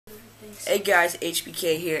Hey guys,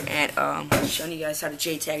 HBK here, and showing you guys how to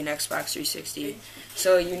Jtag an Xbox 360.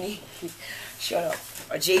 So you need, shut up,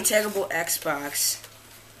 a Jtagable Xbox.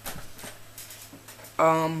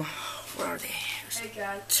 Where are they? Hey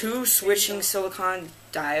guys. Two switching silicon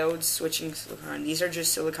diodes, switching silicon. These are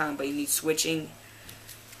just silicon, but you need switching.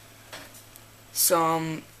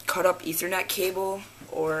 Some cut up Ethernet cable,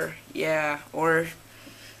 or use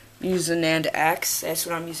the nand-x. That's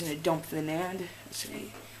what I'm using to dump the NAND.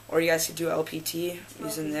 Or you guys could do LPT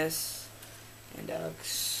using this.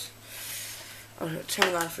 Nand-x. I'll turn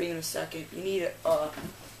it on for you in a second. You need a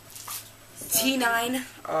T9,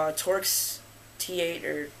 Torx T8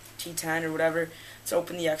 or T10 or whatever to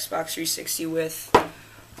open the Xbox 360 with. You're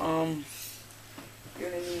gonna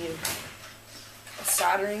need a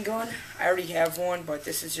soldering gun. I already have one, but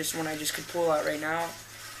this is just one I just could pull out right now.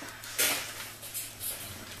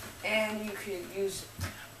 And you could use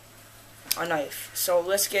a knife. So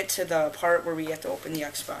let's get to the part where we have to open the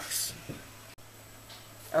Xbox.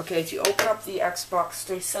 Okay, to open up the Xbox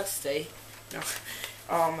 360,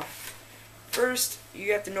 first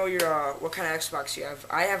you have to know your what kind of Xbox you have.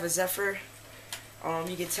 I have a Zephyr.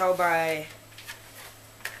 You can tell by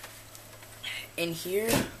in here,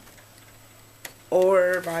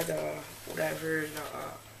 or by the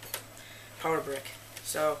power brick.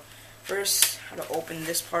 So first, how to open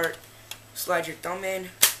this part? Slide your thumb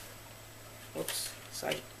in. Whoops,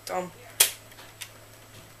 slide your thumb.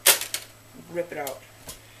 Rip it out.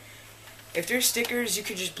 If there's stickers, you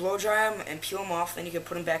could just blow dry them and peel them off, then you can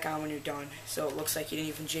put them back on when you're done. So it looks like you didn't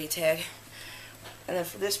even Jtag. And then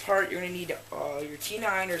for this part, you're going to need your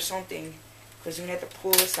T9 or something, because you're going to have to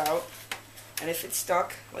pull this out. And if it's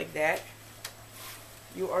stuck like that,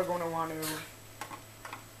 you are going to want to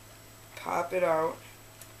pop it out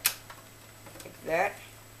like that.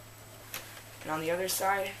 And on the other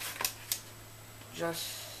side,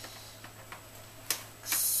 just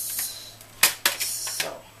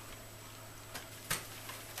so.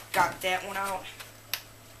 Got that one out.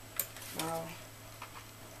 Now,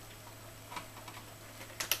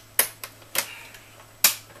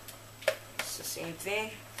 it's the same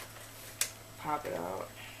thing. Pop it out.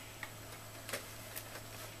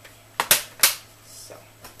 So,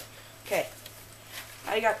 okay.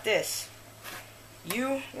 Now you got this.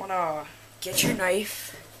 You wanna get your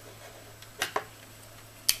knife.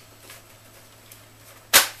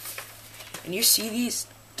 And you see these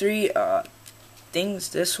three things,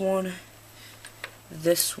 this one,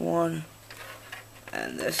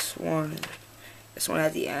 and this one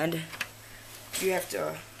at the end. You have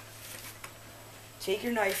to take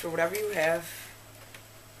your knife or whatever you have,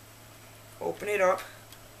 open it up,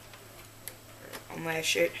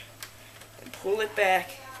 unlatch it, and pull it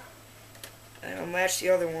back, and unlatch the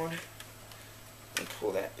other one, and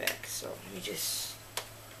pull that back. So let me just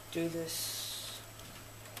do this.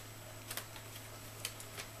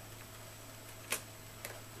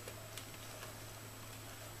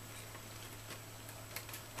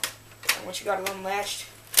 Once you got it unlatched,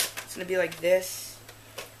 it's going to be like this.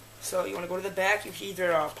 So you want to go to the back, you can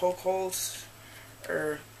either poke holes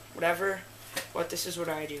or whatever, but this is what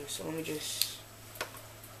I do. So let me just...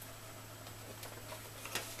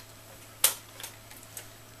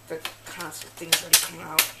 The constant thing's already coming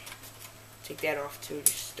out. Take that off too,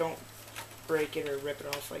 just don't break it or rip it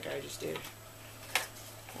off like I just did.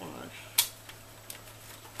 Hold on.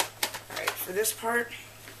 Alright, for this part,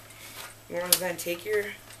 you want to then take your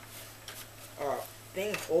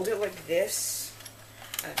thing, hold it like this,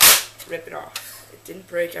 and rip it off. It didn't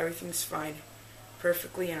break, everything's fine.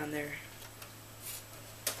 Perfectly on there.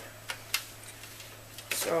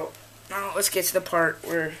 So, now let's get to the part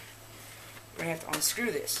where we're going to have to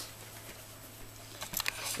unscrew this.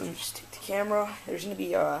 So let me just take the camera. There's going to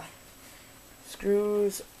be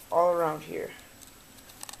screws all around here.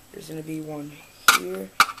 There's going to be one here,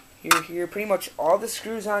 here, here. Pretty much all the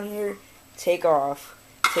screws on here, take off.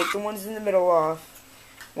 Take the ones in the middle off.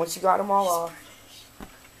 Once you got them all off,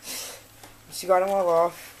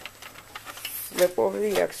 flip over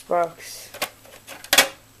the Xbox,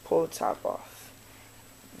 pull the top off.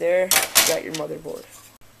 There, you got your motherboard.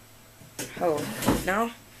 Hello.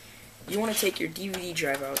 Now, you want to take your DVD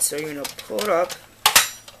drive out, so you're going to pull it up,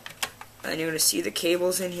 and you're going to see the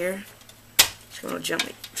cables in here. Just going to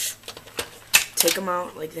gently take them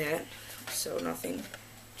out like that, so nothing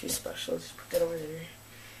too special. Just put that over there.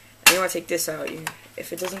 You want to take this out.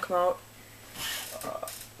 If it doesn't come out,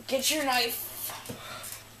 get your knife,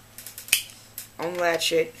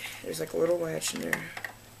 unlatch it. There's like a little latch in there.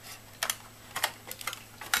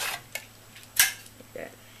 Like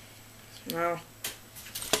that. Now,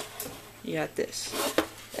 you got this.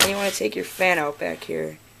 Then you want to take your fan out back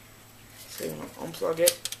here. So you're going to unplug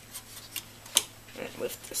it and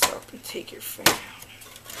lift this up and take your fan out.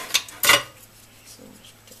 So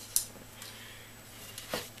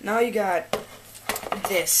now you got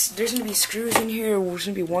this. There's going to be screws in here. There's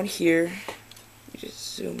going to be one here. You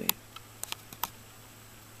just zoom in.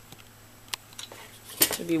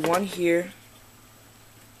 There's going to be one here.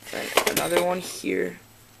 And another one here.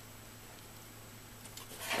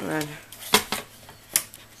 And then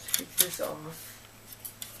take this off.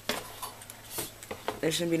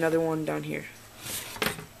 There's going to be another one down here.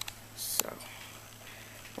 So,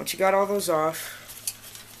 once you got all those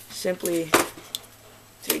off, simply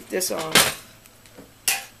take this off.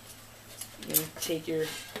 You're going to take your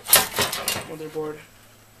motherboard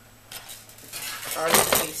out of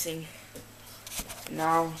the casing.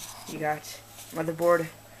 Now you got motherboard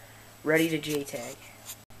ready to Jtag.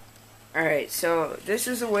 Alright, so this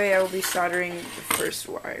is the way I will be soldering the first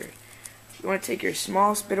wire. You want to take your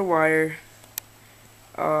smallest bit of wire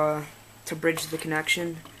to bridge the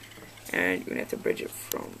connection, and you're going to have to bridge it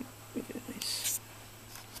from, make it nice.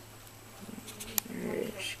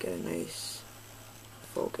 Alright, just get a nice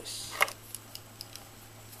focus.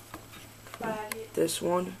 From this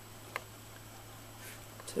one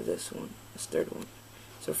to this one, this third one.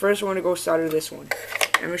 So first we're going to go solder this one.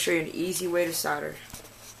 I'm going to show you an easy way to solder.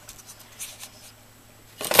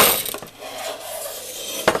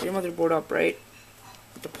 Get your motherboard up, right?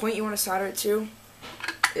 The point you want to solder it to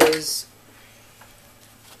is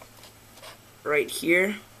right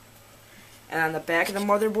here. And on the back of the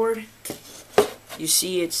motherboard, you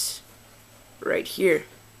see it's right here.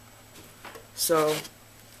 So,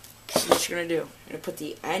 this is what you're going to do. You're going to put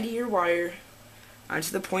the end of your wire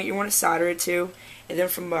onto the point you want to solder it to, and then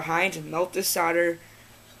from behind melt the solder,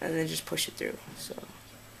 and then just push it through. So,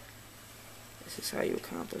 this is how you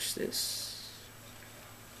accomplish this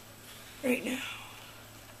right now.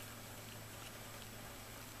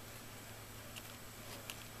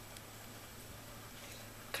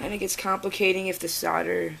 Kind of gets complicating if the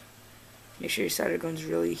solder, make sure your solder gun's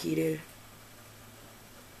really heated.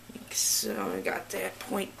 So I got that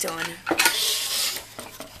point done.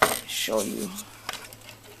 Show you.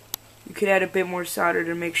 You could add a bit more solder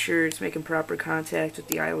to make sure it's making proper contact with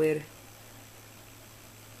the eyelid.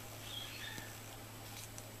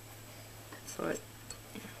 But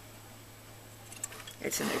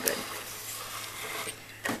it's in there good.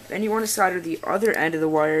 Then you want to solder the other end of the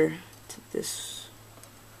wire to this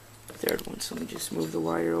third one. So let me just move the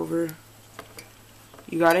wire over.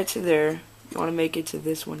 You got it to there. You want to make it to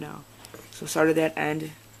this one now. So solder that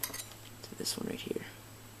end to this one right here.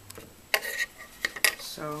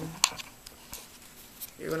 So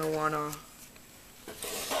you're going to want to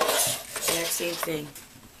exact same thing.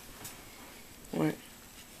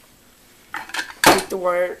 Take the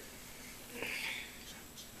wire,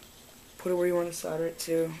 put it where you want to solder it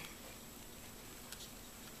to.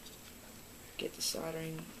 Get the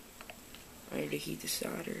soldering ready to heat the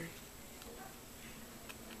solder.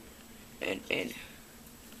 And in.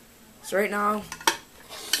 So right now,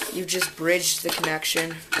 you've just bridged the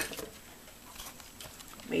connection.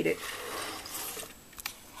 Made it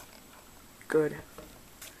good.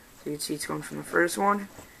 So you can see it's going from the first one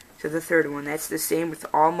to the third one. That's the same with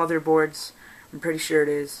all motherboards. I'm pretty sure it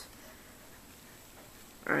is.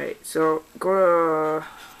 Alright, so we're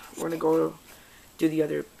going to go do the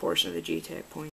other portion of the Jtag point.